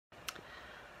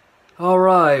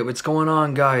Alright, what's going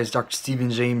on guys? Dr.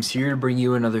 Stephen James here to bring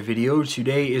you another video.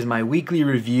 Today is my weekly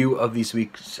review of this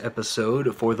week's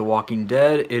episode for The Walking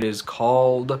Dead. It is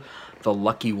called The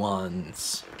Lucky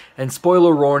Ones. And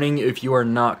spoiler warning if you are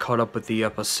not caught up with the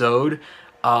episode.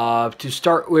 To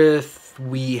start with,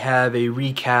 we have a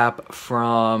recap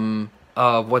from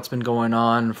what's been going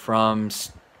on from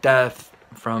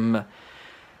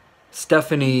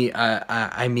Stephanie,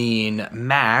 I mean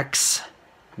Max.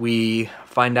 We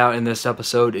find out in this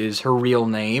episode is her real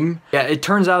name. Yeah, it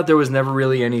turns out there was never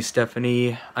really any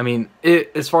Stephanie. I mean,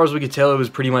 as far as we could tell, it was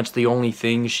pretty much the only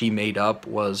thing she made up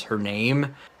was her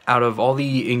name. Out of all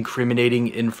the incriminating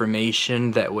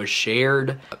information that was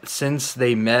shared, since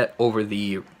they met over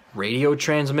the radio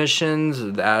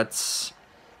transmissions, that's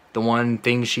the one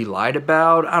thing she lied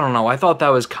about. I don't know, I thought that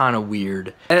was kind of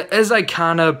weird. As I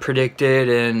kind of predicted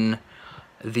in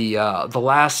the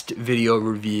last video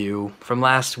review from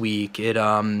last week, it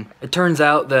turns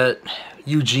out that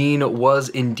Eugene was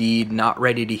indeed not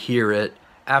ready to hear it.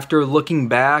 After looking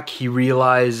back, he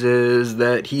realizes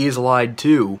that he is lied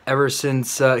to. Ever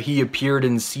since he appeared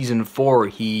in season 4,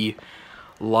 he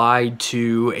lied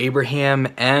to Abraham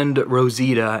and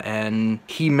Rosita, and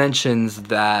he mentions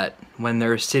that when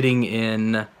they're sitting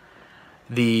in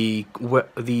the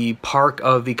park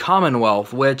of the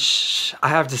Commonwealth, which I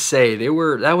have to say that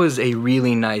was a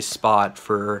really nice spot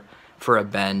for a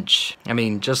bench. I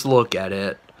mean, just look at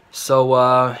it.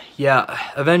 So yeah,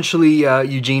 eventually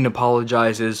Eugene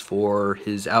apologizes for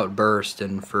his outburst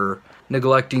and for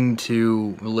neglecting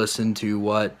to listen to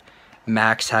what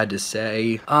Max had to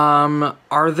say.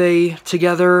 Are they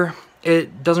together?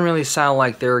 It doesn't really sound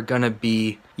like they're gonna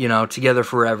be, you know, together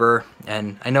forever,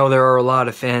 and I know there are a lot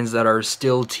of fans that are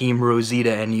still Team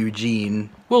Rosita and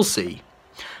Eugene. We'll see.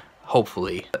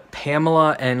 Hopefully.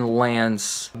 Pamela and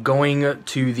Lance going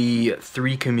to the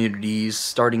 3 communities,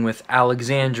 starting with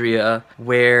Alexandria,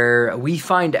 where we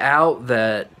find out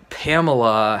that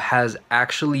Pamela has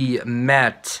actually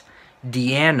met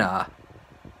Deanna.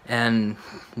 And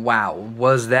wow,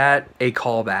 was that a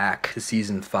callback to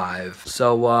season 5.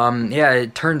 So yeah,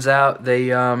 it turns out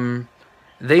they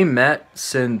met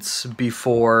since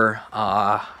before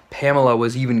Pamela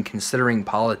was even considering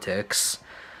politics,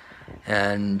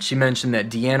 and she mentioned that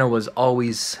Deanna was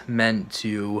always meant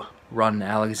to run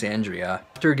Alexandria.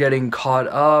 After getting caught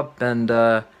up, and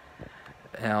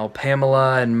you know,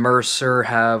 Pamela and Mercer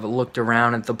have looked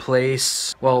around at the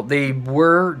place. Well, they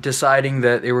were deciding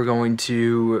that they were going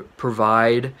to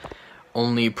provide.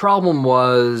 Only problem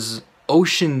was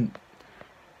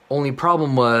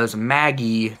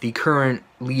Maggie, the current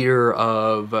leader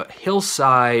of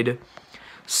Hillside,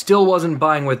 still wasn't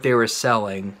buying what they were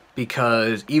selling,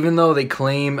 because even though they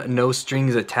claim no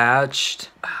strings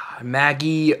attached,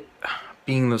 Maggie,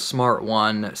 being the smart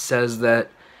one, says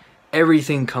that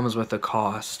everything comes with a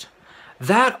cost.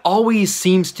 That always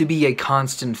seems to be a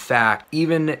constant fact,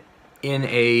 even in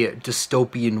a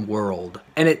dystopian world.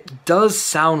 And it does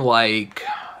sound like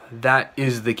that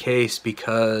is the case,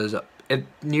 because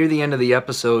near the end of the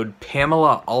episode,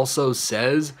 Pamela also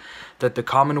says that the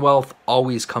Commonwealth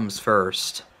always comes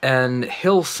first. And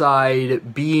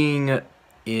Hillside, being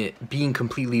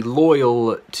completely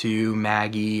loyal to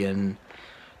Maggie and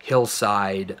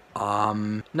Hillside,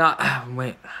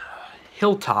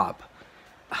 Hilltop.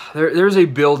 There's a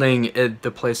building at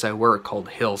the place I work called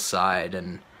Hillside,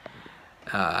 and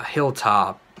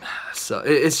Hilltop. So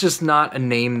it's just not a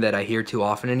name that I hear too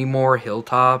often anymore,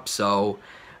 Hilltop, so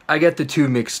I get the two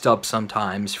mixed up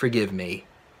sometimes, forgive me.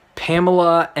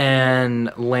 Pamela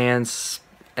and Lance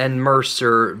and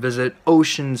Mercer visit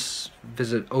Oceanside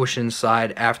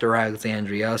after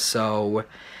Alexandria, so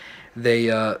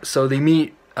they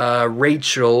meet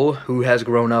Rachel, who has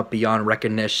grown up beyond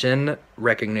recognition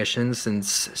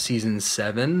since season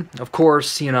 7. Of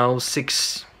course, you know,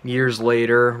 6 years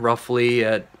later, roughly,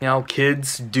 you know,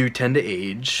 kids do tend to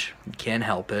age. You can't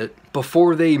help it.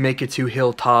 Before they make it to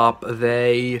Hilltop,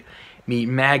 they meet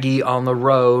Maggie on the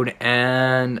road,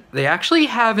 and they actually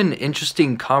have an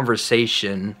interesting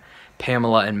conversation,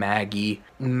 Pamela and Maggie.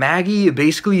 Maggie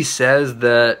basically says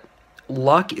that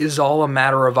luck is all a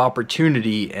matter of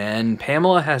opportunity, and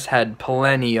Pamela has had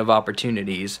plenty of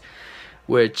opportunities,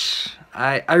 which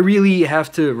I really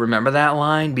have to remember that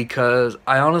line, because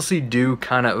I honestly do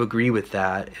kind of agree with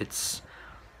that. It's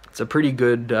a pretty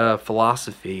good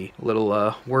philosophy,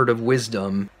 little word of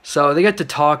wisdom. So they get to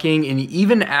talking, and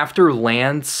even after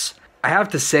Lance, I have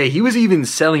to say, he was even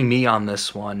selling me on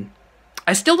this one.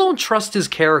 I still don't trust his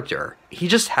character. He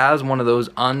just has one of those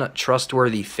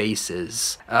untrustworthy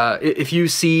faces. If you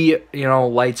see, you know,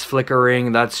 lights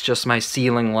flickering, that's just my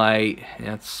ceiling light.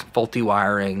 It's faulty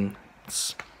wiring.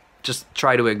 It's just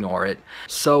try to ignore it.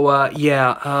 So,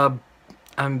 yeah,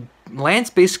 Lance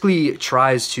basically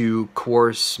tries to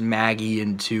coerce Maggie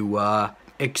into,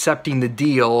 accepting the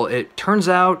deal. It turns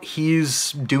out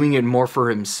he's doing it more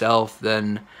for himself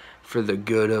than for the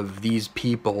good of these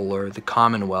people or the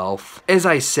Commonwealth. As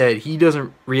I said, he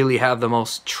doesn't really have the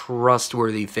most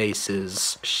trustworthy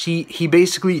faces. He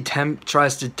basically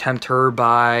tries to tempt her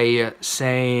by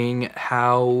saying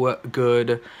how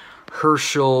good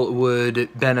Herschel would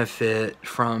benefit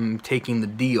from taking the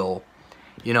deal.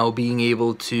 You know, being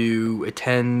able to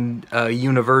attend a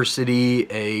university,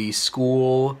 a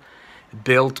school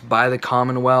built by the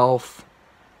Commonwealth,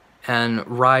 and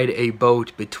ride a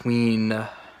boat between them.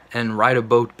 I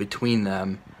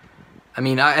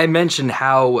mean, I mentioned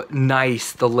how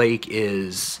nice the lake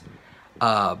is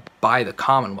by the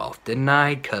Commonwealth, didn't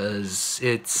I? Because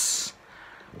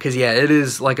yeah, it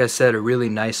is, like I said, a really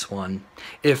nice one.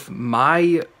 If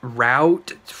my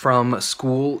route from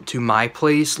school to my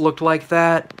place looked like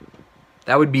that,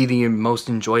 that would be the most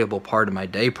enjoyable part of my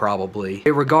day, probably.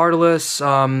 Regardless,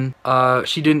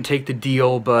 she didn't take the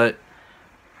deal, but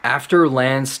after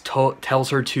Lance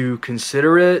tells her to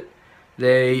consider it,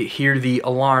 they hear the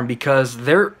alarm because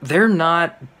they're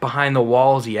not behind the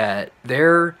walls yet.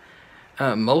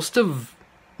 Most of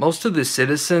the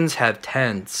citizens have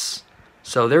tents,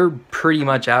 so they're pretty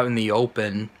much out in the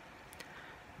open.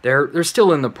 They're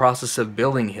still in the process of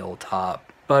building Hilltop.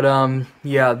 But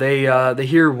yeah, they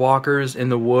hear walkers in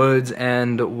the woods,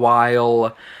 and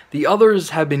while the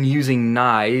others have been using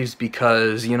knives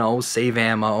because, you know, save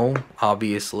ammo,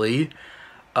 obviously,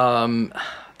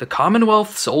 the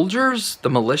Commonwealth soldiers, the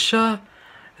militia,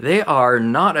 they are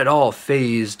not at all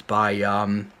fazed by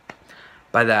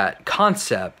that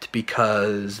concept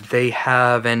because they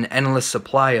have an endless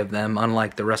supply of them,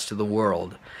 unlike the rest of the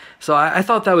world. So I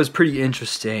thought that was pretty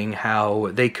interesting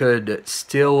how they could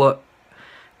still,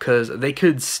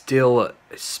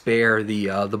 spare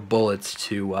the bullets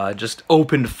to just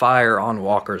open fire on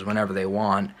walkers whenever they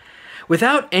want,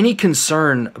 without any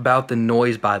concern about the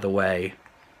noise, by the way.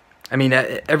 I mean,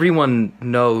 everyone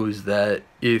knows that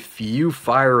if you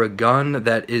fire a gun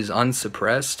that is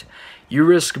unsuppressed, you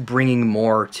risk bringing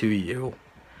more to you.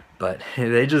 But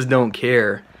they just don't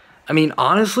care. I mean,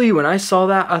 honestly, when I saw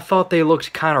that, I thought they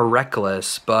looked kind of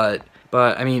reckless, but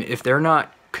I mean, if they're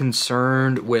not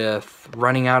concerned with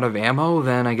running out of ammo,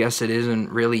 then I guess it isn't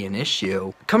really an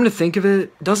issue. Come to think of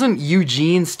it, doesn't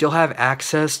Eugene still have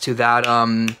access to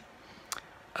that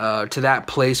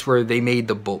place where they made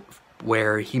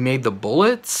where he made the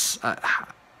bullets?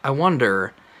 I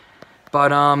wonder.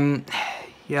 But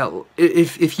yeah,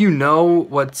 if you know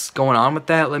what's going on with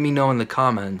that, let me know in the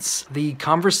comments. The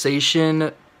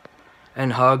conversation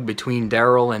and hug between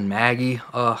Daryl and Maggie,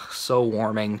 ugh, so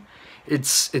warming.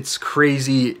 It's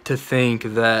crazy to think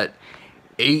that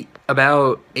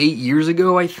about 8 years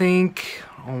ago, I think.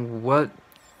 What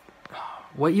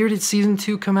year did season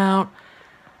 2 come out?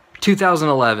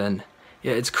 2011.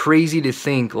 Yeah, it's crazy to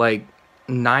think like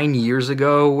 9 years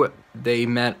ago they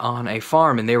met on a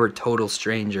farm and they were total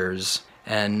strangers.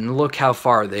 And look how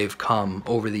far they've come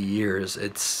over the years.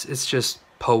 It's just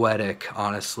poetic,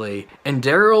 honestly. And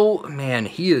Daryl, man,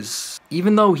 he is,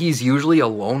 even though he's usually a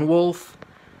lone wolf,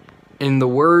 in the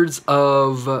words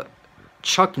of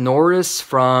Chuck Norris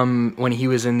from when he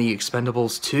was in the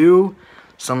Expendables 2,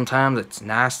 sometimes it's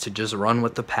nice to just run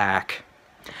with the pack.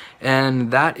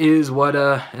 And that is what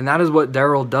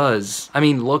Daryl does. I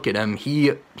mean, look at him.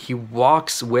 He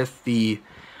walks with the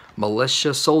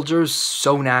militia soldiers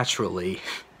so naturally.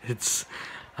 It's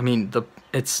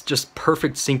just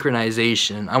perfect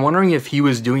synchronization. I'm wondering if he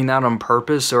was doing that on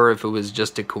purpose or if it was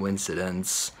just a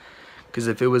coincidence. Because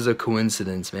if it was a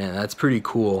coincidence, man, that's pretty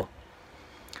cool.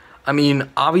 I mean,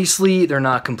 obviously, they're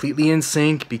not completely in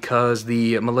sync because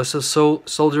the militia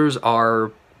soldiers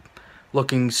are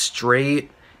looking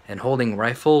straight and holding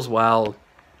rifles while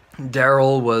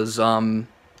Daryl was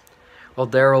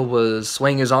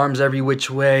swinging his arms every which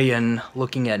way and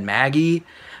looking at Maggie.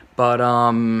 But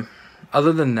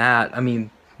other than that, I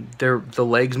mean, the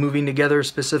legs moving together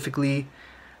specifically,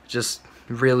 just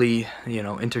really, you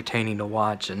know, entertaining to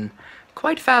watch and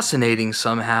quite fascinating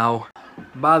somehow.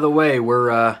 By the way,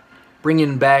 we're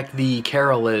bringing back the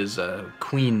Carol is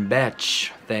Queen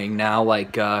Betch thing now,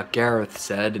 like Gareth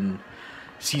said in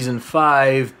season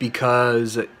 5,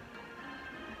 because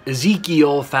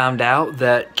Ezekiel found out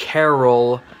that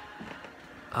Carol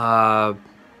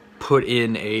put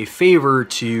in a favor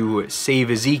to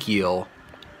save Ezekiel.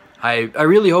 I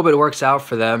really hope it works out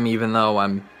for them, even though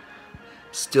I'm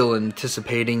still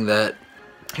anticipating that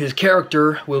his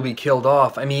character will be killed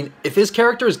off. I mean, if his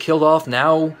character is killed off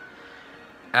now,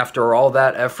 after all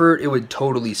that effort, it would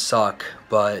totally suck.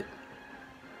 But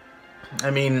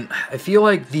I mean, I feel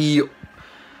like if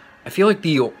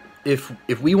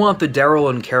we want the Daryl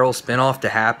and Carol spinoff to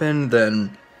happen,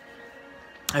 then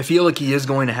I feel like he is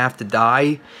going to have to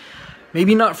die.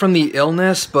 Maybe not from the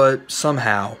illness, but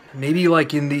somehow. Maybe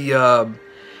like in the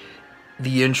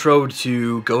intro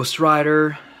to Ghost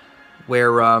Rider,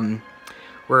 where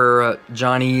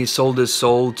Johnny sold his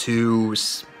soul to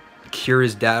cure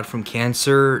his dad from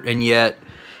cancer, and yet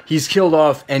he's killed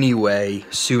off anyway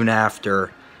soon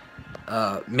after.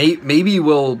 Maybe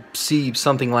we'll see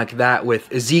something like that with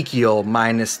Ezekiel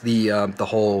minus the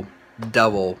whole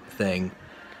devil thing.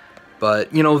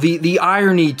 But you know, the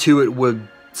irony to it would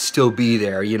still be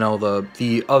there. You know,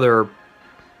 the other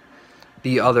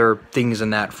things in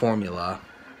that formula.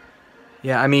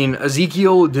 Yeah, I mean,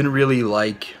 Ezekiel didn't really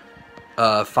like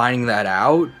finding that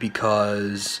out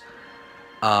because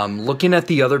looking at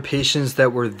the other patients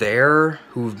that were there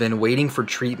who've been waiting for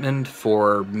treatment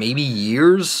for maybe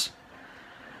years.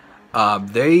 I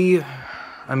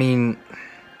mean,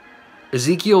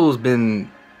 Ezekiel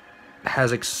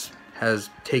has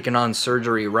taken on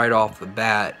surgery right off the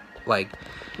bat, like,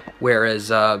 whereas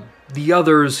the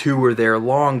others who were there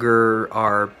longer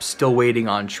are still waiting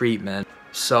on treatment.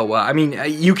 So, I mean,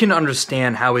 you can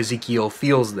understand how Ezekiel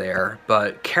feels there,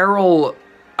 but Carol,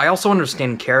 I also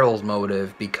understand Carol's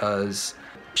motive because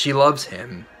she loves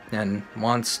him and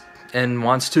wants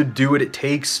to do what it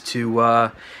takes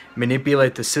to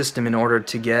manipulate the system in order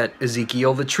to get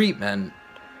Ezekiel the treatment,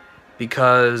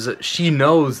 because she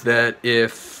knows that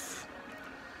if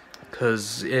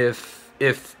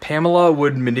Pamela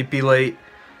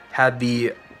had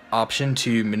the option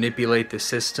to manipulate the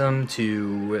system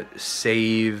to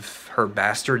save her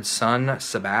bastard son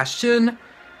Sebastian,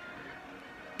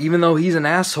 even though he's an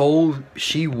asshole,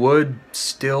 she would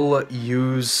still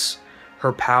use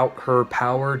her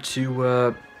power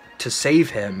to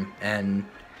save him. And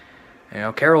you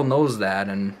know, Carol knows that,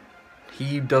 and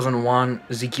he doesn't want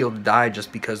Ezekiel to die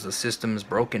just because the system is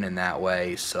broken in that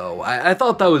way. So I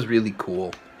thought that was really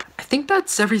cool. I think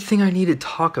that's everything I need to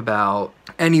talk about.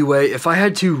 Anyway, if I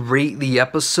had to rate the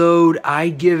episode,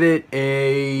 I'd give it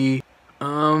a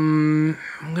I'm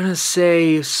gonna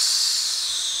say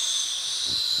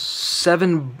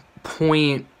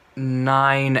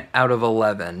 7.9 out of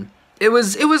 11. It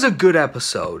was a good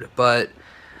episode, but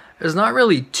there's not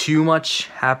really too much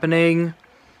happening.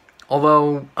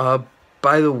 Although,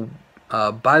 by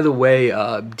the way,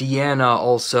 Deanna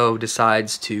also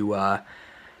decides to,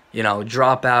 you know,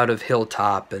 drop out of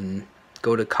Hilltop and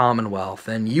go to Commonwealth,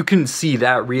 and you can see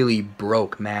that really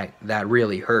that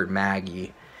really hurt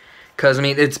Maggie, because I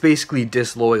mean, it's basically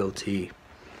disloyalty.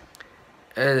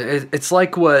 It's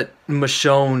like what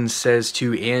Michonne says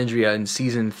to Andrea in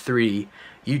season 3.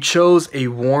 You chose a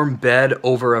warm bed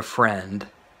over a friend.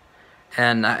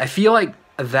 And I feel like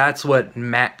that's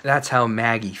how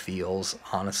Maggie feels,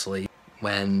 honestly,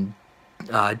 when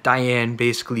Diane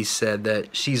basically said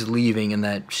that she's leaving and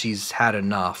that she's had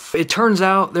enough. It turns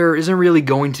out there isn't really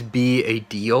going to be a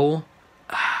deal,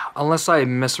 unless I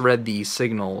misread the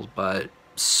signals, but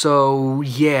so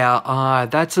yeah,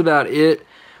 that's about it.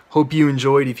 Hope you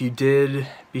enjoyed. If you did,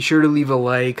 be sure to leave a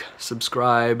like,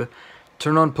 subscribe,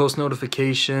 turn on post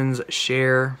notifications,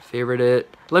 share, favorite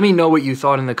it. Let me know what you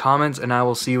thought in the comments, and I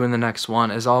will see you in the next one.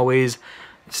 As always,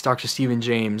 it's Dr. Stephen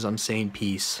James. I'm saying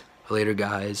peace. Later,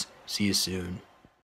 guys. See you soon.